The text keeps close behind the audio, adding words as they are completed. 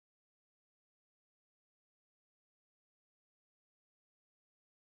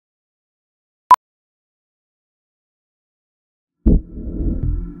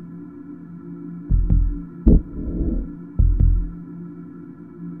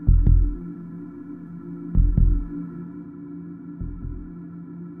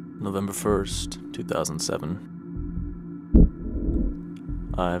November 1st,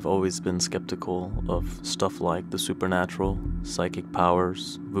 2007. I've always been skeptical of stuff like the supernatural, psychic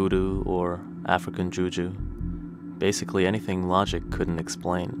powers, voodoo, or African juju. Basically anything logic couldn't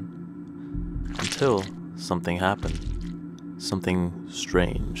explain. Until something happened. Something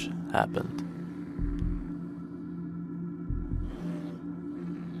strange happened.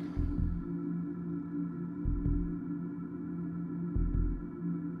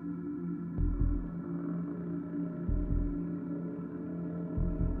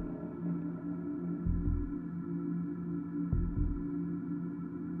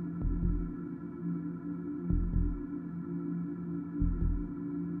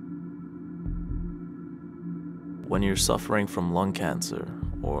 When you're suffering from lung cancer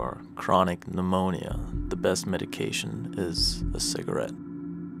or chronic pneumonia, the best medication is a cigarette.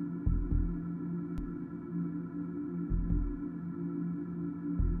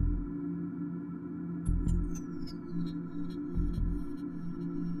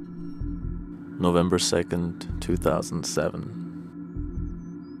 November 2nd,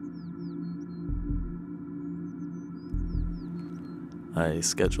 2007. I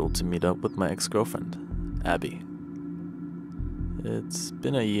scheduled to meet up with my ex-girlfriend, Abby. It's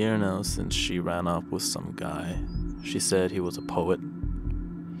been a year now since she ran off with some guy. She said he was a poet.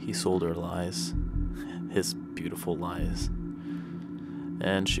 He sold her lies. His beautiful lies.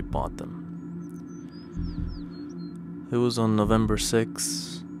 And she bought them. It was on November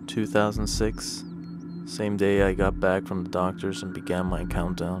 6, 2006. Same day I got back from the doctors and began my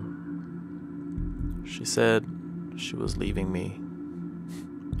countdown. She said she was leaving me.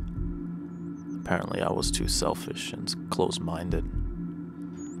 Apparently I was too selfish and close-minded.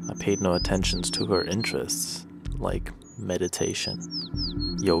 I paid no attention to her interests, like meditation,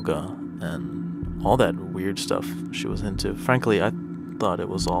 yoga, and all that weird stuff she was into. Frankly, I thought it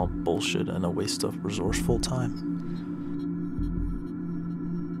was all bullshit and a waste of resourceful time.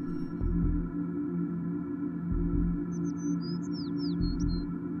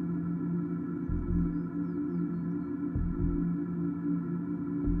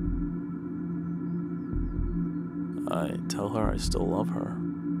 I tell her I still love her.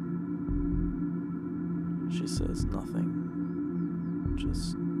 She says nothing,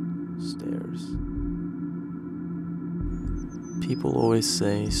 just stares. People always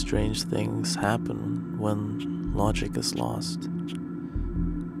say strange things happen when logic is lost.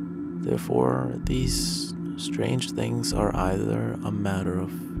 Therefore, these strange things are either a matter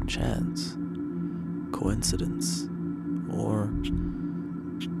of chance, coincidence, or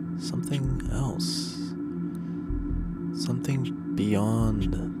something else. Something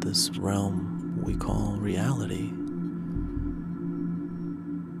beyond this realm we call reality.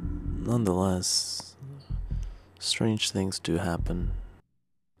 Nonetheless, strange things do happen.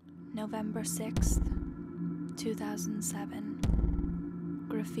 November 6th, 2007.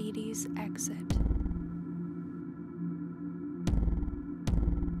 GRAFFITI'S exit.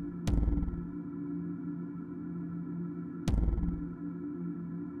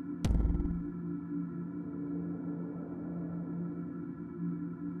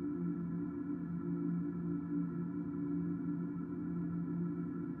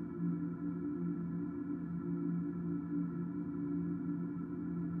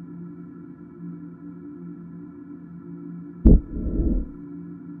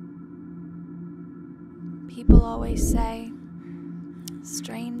 People always say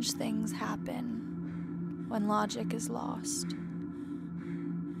strange things happen when logic is lost.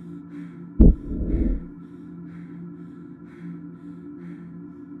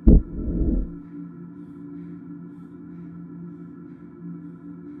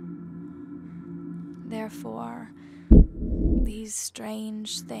 Therefore, these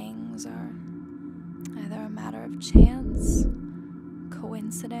strange things are either a matter of chance,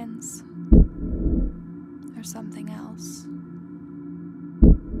 coincidence, or something else.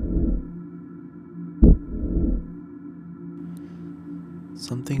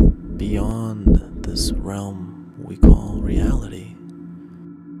 Something beyond this realm we call reality.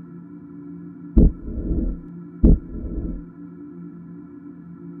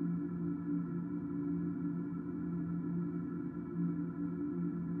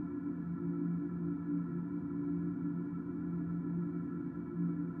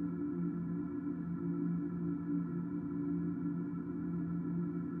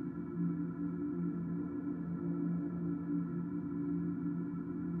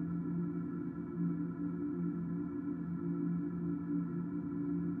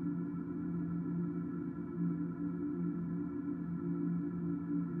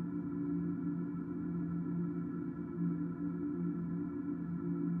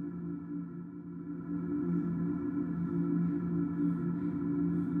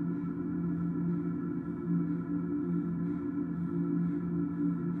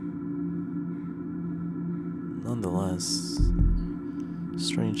 nonetheless,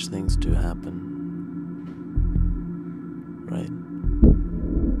 strange things do happen.